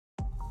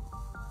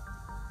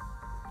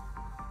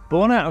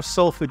Born out of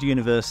Salford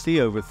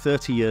University over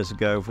 30 years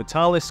ago,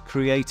 Virtalis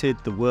created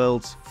the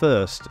world's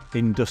first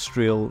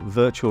industrial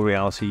virtual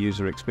reality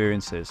user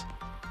experiences.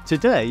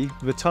 Today,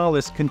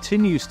 Virtalis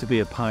continues to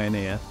be a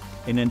pioneer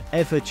in an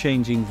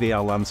ever-changing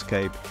VR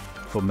landscape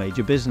for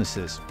major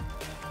businesses.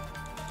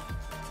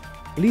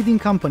 Leading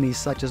companies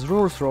such as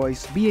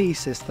Rolls-Royce, BAE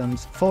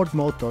Systems, Ford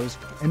Motors,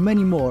 and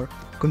many more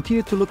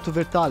continue to look to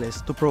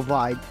Virtalis to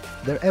provide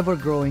their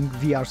ever-growing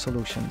VR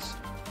solutions.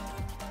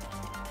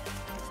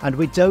 And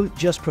we don't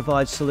just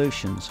provide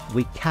solutions,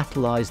 we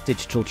catalyse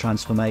digital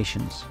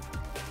transformations.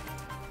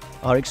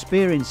 Our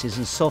experiences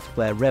and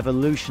software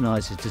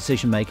revolutionises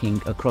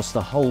decision-making across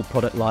the whole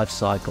product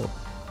lifecycle,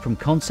 from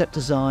concept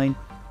design,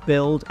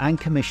 build and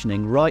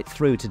commissioning right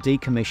through to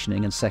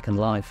decommissioning and second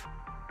life.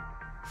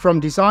 From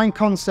design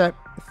concept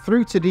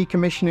through to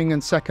decommissioning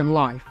and second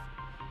life,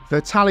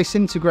 Virtalis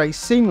integrates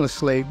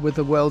seamlessly with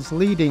the world's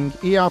leading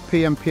ERP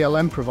and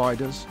PLM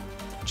providers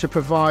to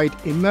provide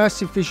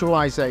immersive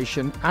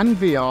visualization and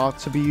VR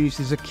to be used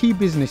as a key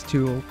business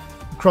tool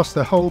across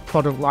the whole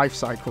product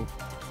lifecycle,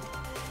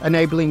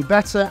 enabling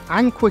better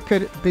and quicker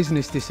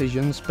business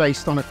decisions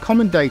based on a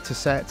common data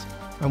set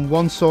and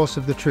one source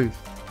of the truth.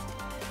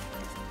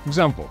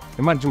 Example,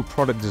 imagine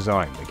product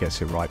design that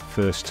gets it right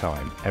first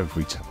time,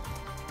 every time.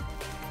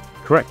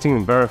 Correcting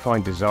and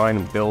verifying design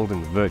and build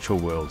in the virtual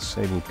world,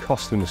 saving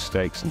costly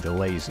mistakes and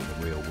delays in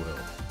the real world.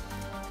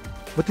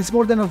 But it's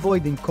more than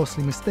avoiding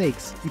costly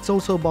mistakes. It's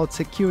also about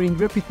securing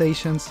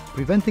reputations,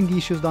 preventing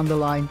issues down the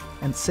line,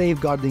 and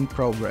safeguarding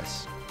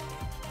progress.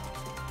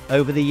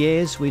 Over the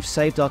years, we've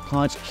saved our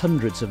clients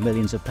hundreds of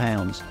millions of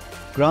pounds,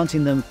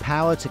 granting them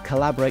power to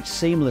collaborate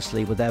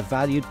seamlessly with their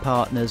valued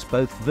partners,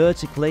 both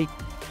vertically,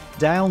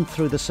 down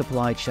through the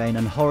supply chain,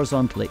 and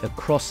horizontally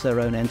across their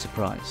own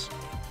enterprise.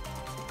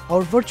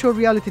 Our virtual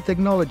reality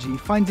technology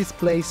finds its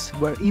place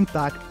where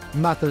impact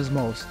matters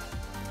most.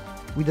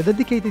 With a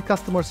dedicated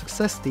customer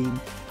success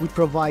team, we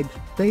provide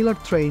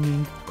tailored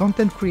training,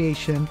 content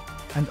creation,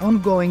 and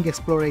ongoing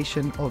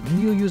exploration of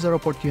new user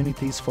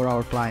opportunities for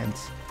our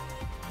clients.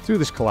 Through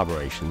this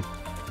collaboration,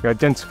 we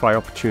identify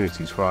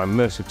opportunities for our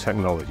immersive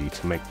technology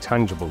to make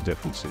tangible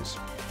differences,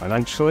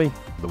 financially,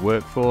 for the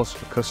workforce,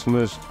 for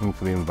customers, and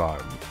for the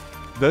environment.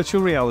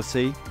 Virtual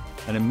reality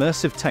and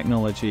immersive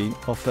technology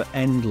offer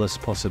endless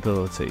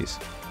possibilities.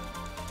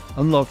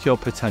 Unlock your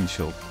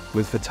potential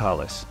with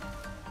Virtalis.